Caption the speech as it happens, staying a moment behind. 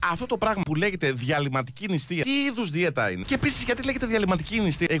Αυτό το πράγμα που λέγεται διαλειμματική νηστεία, τι είδους δίαιτα είναι? Και επίσης, γιατί λέγεται διαλειμματική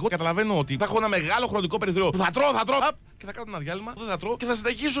νηστεία? Εγώ καταλαβαίνω ότι θα έχω ένα μεγάλο χρονικό περιθώριο που θα τρώω, και θα κάνω ένα διάλειμμα, δεν θα τρώω και θα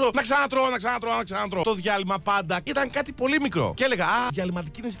συνεχίσω να ξανατρώω. Το διάλειμμα πάντα ήταν κάτι πολύ μικρό. Και έλεγα,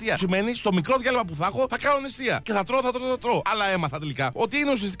 διαλειμματική νηστεία. Σημαίνει στο μικρό διάλειμμα που θα έχω, θα κάνω νηστεία. Και θα τρώω. Αλλά έμαθα τελικά ότι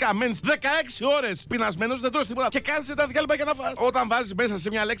είναι ουσιαστικά μένεις 16 ώρες πεινασμένος, δεν τρως τίποτα και κάνεις ένα διάλειμμα για να φας. Όταν βάζεις μέσα σε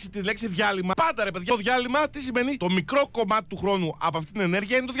μια λέξη τη λέξη διάλειμμα, πάντα ρε παιδιά, το διάλειμμα τι σημαίνει? Το μικρό κομμάτι του χρόνου από αυτή την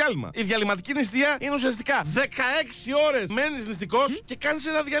ενέργεια είναι το διάλειμμα. Η διαλειμματική νηστεία είναι ουσιαστικά 16 ώρες μένεις νηστικός και κάνεις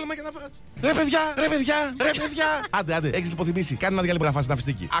ένα διάλειμμα για να φας. Ρε παιδιά. Άντε, έχεις λιποθυμήσει. Κάνε ένα διάλειμμα να φας ένα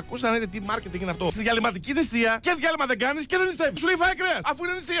φιστίκι. Ακούς να δείτε τι marketing είναι αυτό. Στη διαλειμματική νηστεία και διάλειμμα δεν κάνεις και δεν νηστεύεις. Σου λέει φάει κρέας. Αφού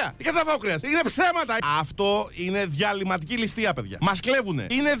είναι νηστεία. Γιατί θα φάω κρέας? Είναι ψέματα. Αυτό είναι διαλειμματική νηστεία, παιδιά. Μας κλέβουνε.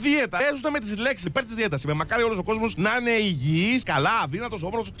 Είναι δίαιτα. Παίζουν με τις λέξεις υπέρ της δίαιτας. Με μακάρι όλος ο κόσμος να είναι υγιής, καλά, αδύνατος,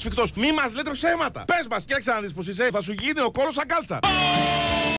 όμορφος, σφιχτός. Μη μας λέτε ψέματα. Πες μας και ξαναδείς πως είσαι. Θα σου γίνει ο κόλος σαν κάλτσα.